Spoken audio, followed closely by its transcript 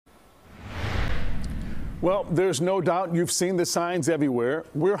Well, there's no doubt you've seen the signs everywhere.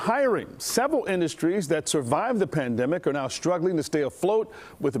 We're hiring. Several industries that survived the pandemic are now struggling to stay afloat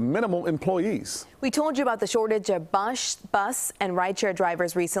with minimal employees. We told you about the shortage of bus and rideshare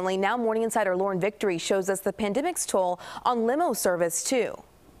drivers recently. Now Morning Insider Lauren Victory shows us the pandemic's toll on limo service, too.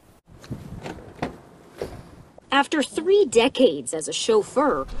 After 3 decades as a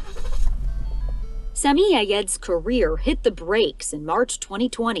chauffeur, Sami Ayed's career hit the brakes in March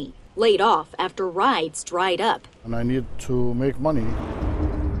 2020, laid off after rides dried up. And I need to make money.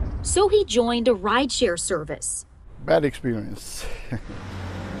 So he joined a rideshare service. Bad experience.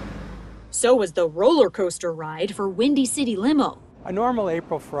 So was the roller coaster ride for Windy City Limo. A normal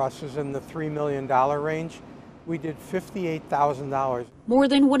April for us is in the $3 million range. We did $58,000. More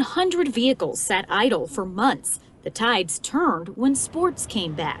than 100 vehicles sat idle for months. The tides turned when sports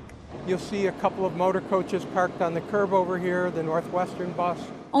came back. You'll see a couple of motor coaches parked on the curb over here, the Northwestern bus.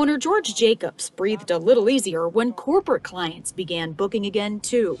 Owner George Jacobs breathed a little easier when corporate clients began booking again,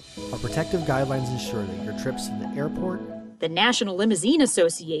 too. Our protective guidelines ensure that your trips to the airport. The National Limousine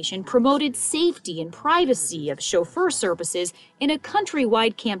Association promoted safety and privacy of chauffeur services in a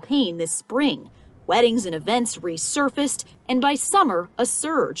countrywide campaign this spring. Weddings and events resurfaced, and by summer, a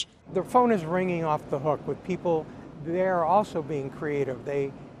surge. The phone is ringing off the hook with people. They're also being creative.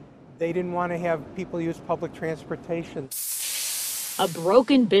 They didn't want to have people use public transportation. A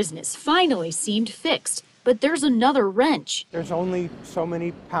broken business finally seemed fixed, but there's another wrench. There's only so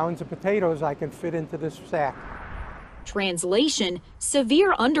many pounds of potatoes I can fit into this sack. Translation,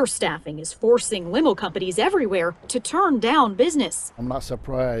 severe understaffing is forcing limo companies everywhere to turn down business. I'm not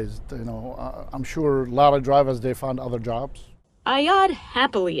surprised. I'm sure a lot of drivers, they found other jobs. Ayad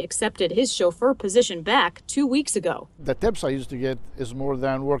happily accepted his chauffeur position back 2 weeks ago. The tips I used to get is more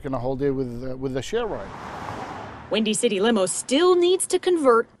than working a whole day with the share ride. Windy City Limo still needs to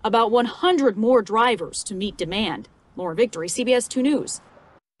convert about 100 more drivers to meet demand. Lauren Victory, CBS 2 News.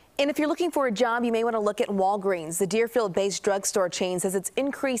 And if you're looking for a job, you may want to look at Walgreens. The Deerfield-based drugstore chain says it's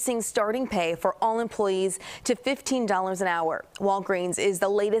increasing starting pay for all employees to $15 an hour. Walgreens is the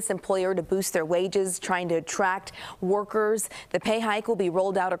latest employer to boost their wages, trying to attract workers. The pay hike will be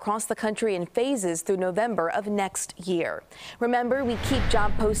rolled out across the country in phases through November of next year. Remember, we keep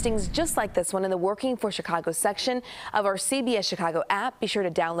job postings just like this one in the Working for Chicago section of our CBS Chicago app. Be sure to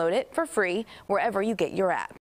download it for free wherever you get your app.